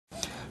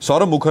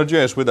Saurabh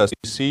Mukherjea is with us.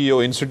 He's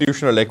CEO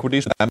Institutional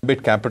Equities,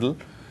 Ambit Capital.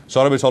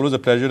 Saurabh, it's always a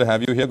pleasure to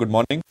have you here. Good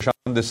morning. Prashant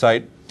on this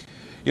side.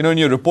 You know, in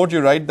your report, you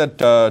write that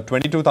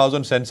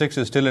 22,000 Sensex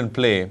is still in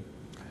play.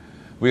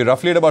 We're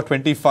roughly at about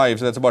 25,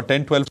 so that's about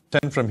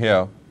 10-12% from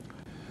here.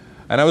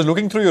 And I was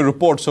looking through your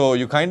report, so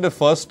you kind of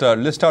first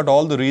list out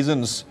all the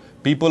reasons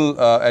people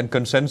and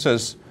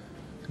consensus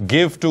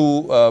give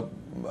to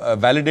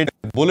validate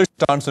a bullish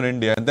stance on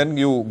India, and then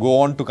you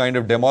go on to kind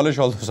of demolish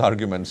all those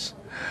arguments.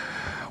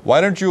 Why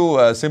don't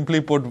you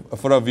simply put,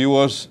 for our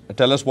viewers,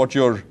 tell us what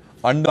your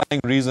underlying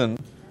reason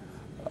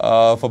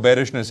for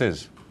bearishness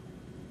is?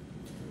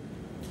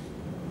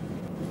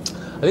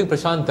 I think,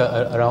 Prashant,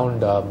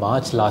 around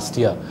March last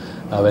year,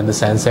 when the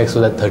Sensex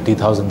was at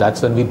 30,000,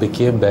 that's when we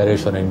became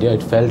bearish on India.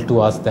 It felt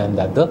to us then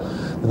that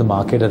the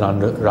market had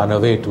run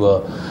away to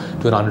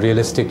an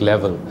unrealistic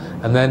level.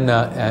 And then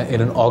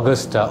in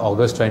August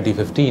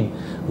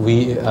 2015,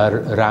 we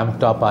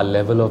ramped up our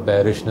level of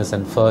bearishness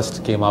and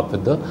first came up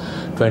with the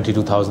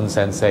 22,000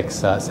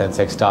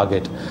 Sensex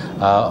target.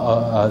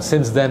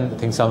 Since then, I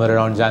think somewhere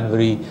around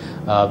January,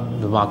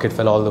 the market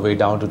fell all the way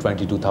down to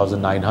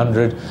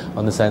 22,900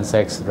 on the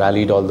Sensex,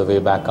 rallied all the way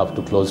back up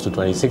to close to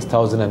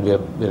 26,000, and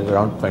we're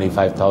around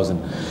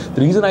 25,000.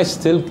 The reason I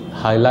still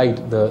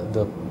highlight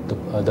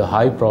the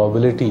high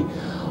probability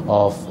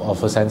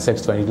of a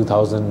Sensex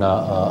 22,000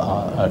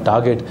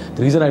 target,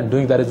 the reason I'm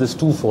doing that is this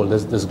twofold.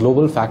 There's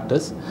global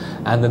factors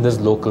and then there's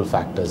local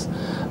factors.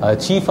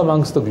 Chief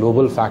amongst the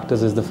global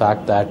factors is the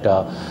fact that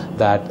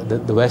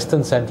the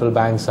Western central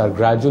banks are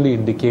gradually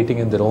indicating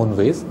in their own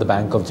ways, the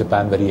Bank of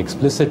Japan very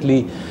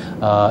explicitly,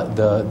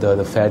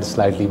 the Fed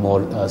slightly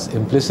more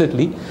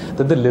implicitly,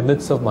 that the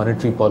limits of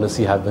monetary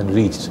policy have been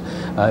reached.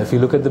 If you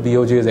look at the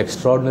BOJ's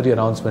extraordinary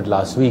announcement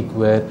last week,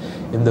 where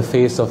in the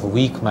face of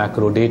weak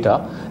macro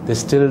data, they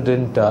still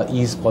didn't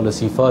ease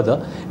policy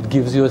further, it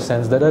gives you a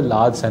sense that a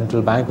large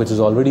central bank, which has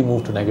already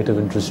moved to negative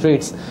interest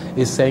rates,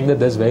 is saying that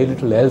there's very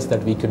little else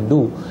that we can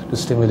do to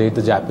stimulate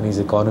the Japanese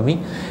economy.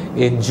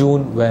 In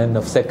June,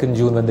 2nd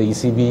June, when the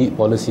ECB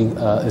policy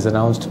is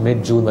announced,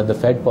 mid-June, when the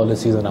Fed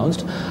policy is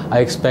announced, I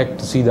expect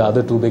to see the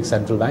other two big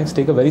central banks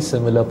take a very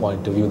similar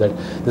point of view, that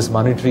this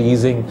monetary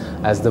easing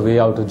as the way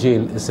out of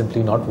jail is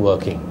simply not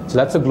working. So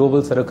that's a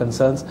global set of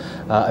concerns.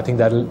 I think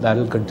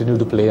that'll continue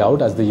to play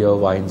out as the year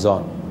winds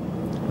on.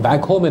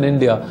 Back home in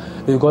India,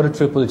 we've got a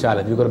triple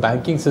challenge. We've got a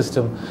banking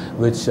system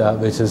which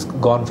has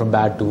gone from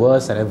bad to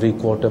worse, and every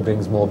quarter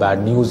brings more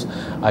bad news.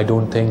 I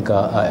don't think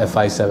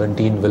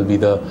FY17 will be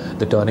the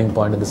turning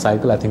point in the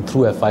cycle. I think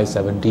through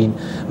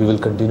FY17, we will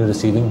continue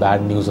receiving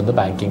bad news on the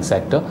banking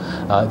sector.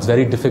 It's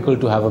very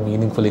difficult to have a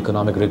meaningful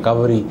economic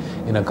recovery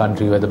in a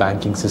country where the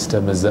banking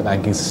system is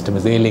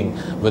ailing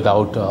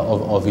without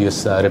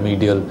obvious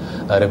remedial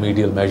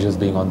measures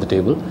being on the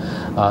table.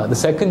 The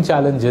second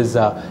challenge is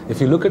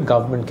if you look at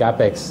government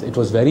capex, it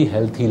was very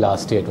healthy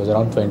last year. It was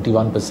around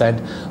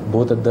 21%,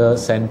 both at the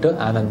center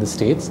and in the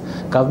states.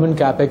 Government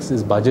capex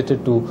is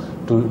budgeted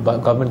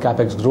government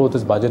capex growth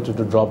is budgeted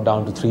to drop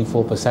down to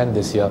 3-4%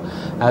 this year.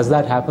 As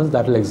that happens,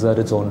 that will exert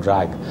its own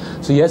drag.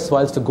 So yes,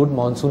 whilst a good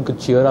monsoon could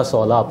cheer us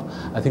all up,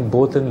 I think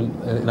both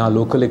in our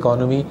local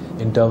economy,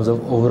 in terms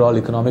of overall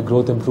economic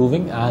growth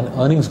improving and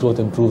earnings growth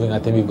improving, I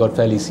think we've got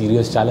fairly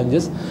serious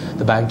challenges.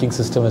 The banking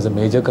system is a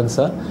major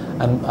concern,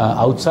 and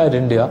outside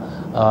India,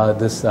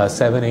 this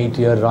 7-8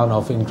 year run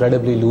of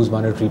incredibly loose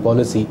monetary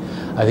policy,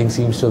 I think,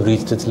 seems to have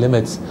reached its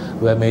limits,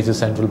 where major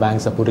central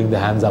banks are putting their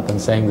hands up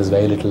and saying there's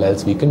very little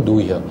else we can do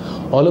here.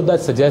 All of that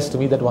suggests to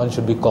me that one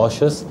should be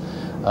cautious,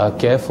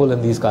 careful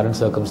in these current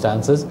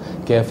circumstances,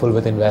 careful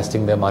with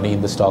investing their money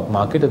in the stock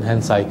market, and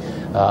hence I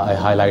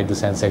highlight the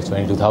Sensex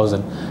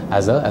 22,000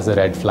 as a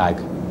red flag.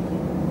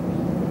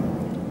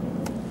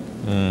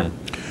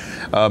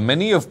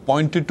 Many have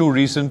pointed to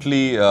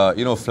recently,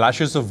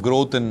 flashes of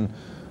growth in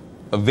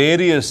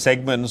various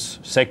segments,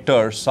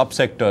 sectors,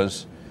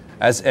 subsectors,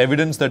 as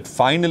evidence that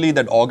finally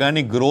that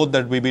organic growth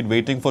that we've been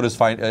waiting for is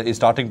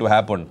starting to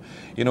happen.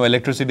 You know,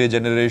 electricity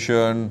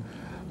generation,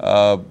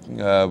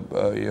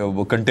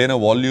 container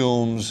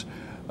volumes,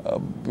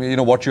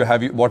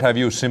 what have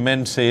you,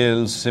 cement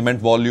sales, cement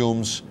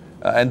volumes,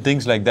 and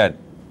things like that.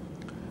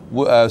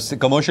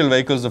 Commercial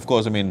vehicles, of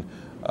course, I mean,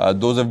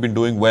 those have been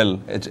doing well,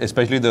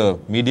 especially the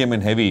medium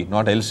and heavy,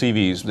 not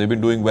LCVs. They've been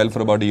doing well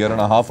for about a year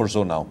and a half or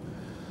so now.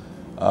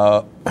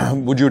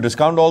 Would you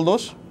discount all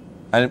those?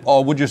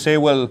 Or would you say,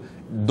 well,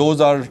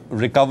 those are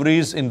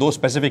recoveries in those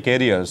specific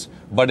areas,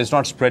 but it's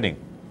not spreading?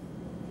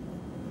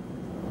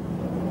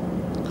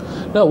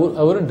 No,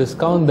 I wouldn't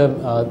discount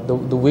them.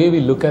 The way we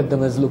look at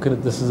them is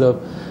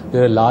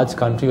we're a large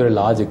country, we're a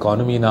large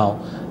economy now.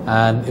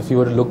 And if you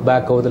were to look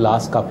back over the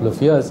last couple of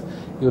years,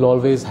 you'll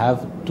always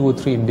have 2 or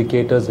 3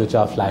 indicators which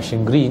are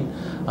flashing green.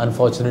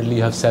 Unfortunately,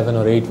 you have 7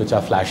 or 8 which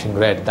are flashing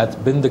red. That's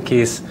been the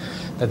case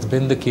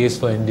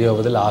for India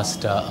over the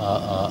last 2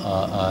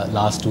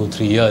 or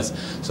 3 years.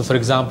 So, for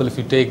example, if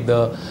you take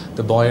the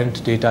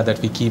buoyant data that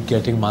we keep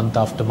getting month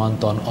after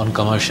month on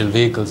commercial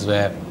vehicles,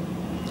 where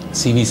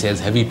CV sales,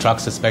 heavy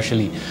trucks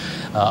especially,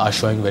 are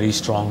showing very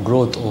strong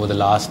growth over the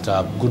last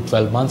good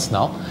 12 months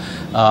now.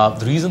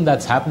 The reason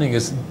that's happening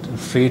is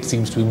freight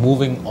seems to be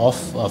moving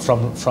off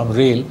from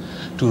rail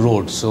to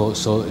road. So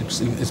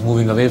it's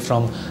moving away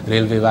from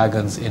railway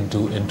wagons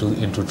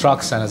into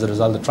trucks, and as a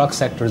result, the truck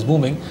sector is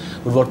booming.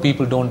 But what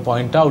people don't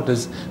point out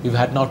is we've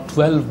had now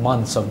 12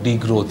 months of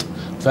degrowth,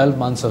 12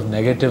 months of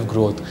negative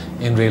growth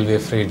in railway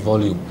freight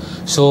volume.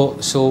 So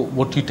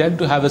what you tend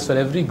to have is for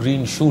every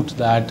green shoot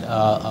that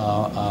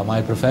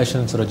my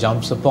profession sort of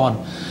jumps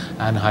upon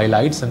and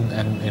highlights,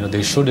 and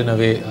they should, in a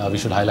way, we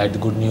should highlight the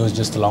good news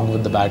just along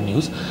with the bad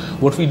news.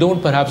 What we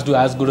don't perhaps do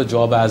as good a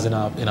job as in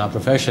our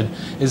profession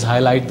is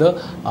highlight the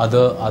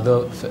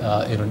other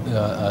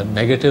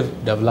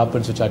negative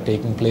developments which are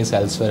taking place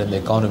elsewhere in the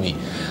economy.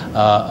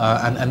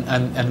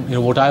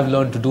 And what I've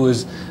learned to do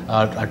is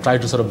I try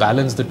to sort of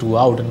balance the two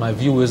out. And my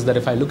view is that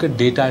if I look at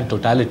data in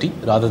totality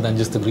rather than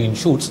just the green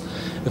shoots,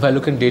 if I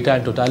look at data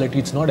in totality,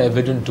 it's not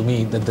evident to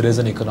me that there is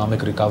an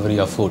economic recovery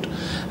afoot.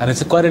 And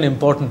it's quite an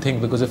important thing,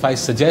 because if I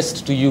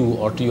suggest to you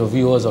or to your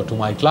viewers or to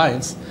my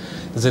clients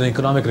there's an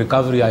economic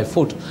recovery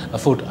afoot,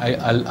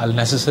 I'll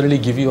necessarily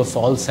give you a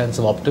false sense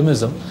of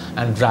optimism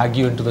and drag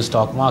you into the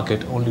stock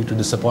market, only to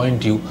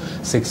disappoint you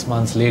 6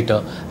 months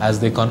later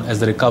as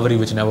the recovery,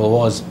 which never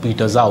was,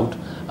 peters out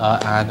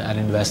and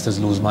investors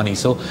lose money.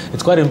 So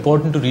it's quite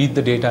important to read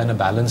the data in a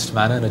balanced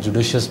manner, in a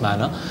judicious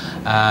manner.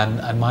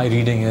 And my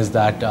reading is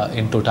that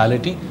in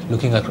totality,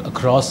 looking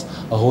across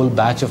a whole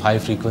batch of high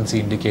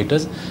frequency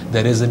indicators,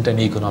 there isn't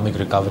any economic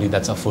recovery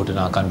that's afoot in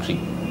our country.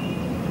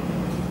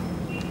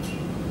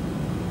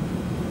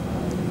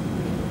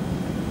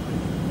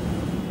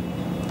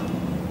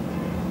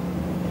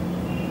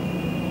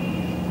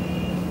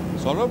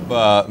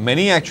 Saurabh,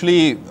 many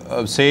actually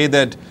say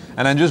that,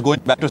 and I'm just going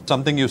back to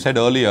something you said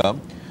earlier,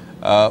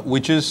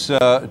 which is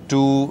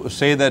to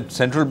say that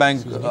central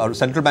banks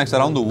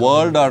around the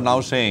world are now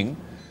saying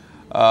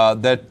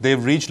that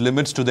they've reached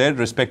limits to their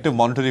respective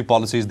monetary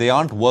policies. They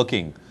aren't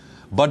working.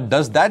 But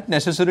does that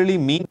necessarily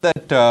mean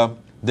that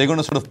they're going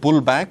to sort of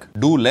pull back,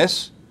 do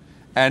less,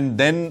 and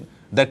then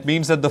that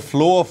means that the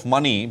flow of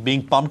money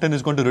being pumped in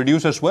is going to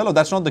reduce as well? Or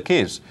that's not the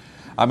case?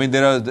 I mean,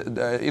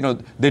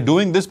 they're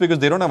doing this because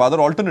they don't have other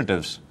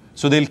alternatives.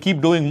 So they'll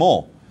keep doing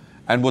more.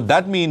 And what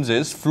that means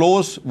is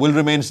flows will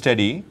remain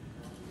steady,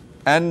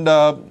 and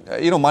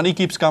money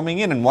keeps coming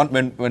in. And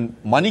when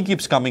money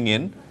keeps coming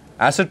in,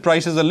 asset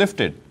prices are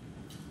lifted.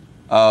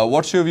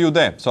 What's your view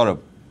there, Saurabh?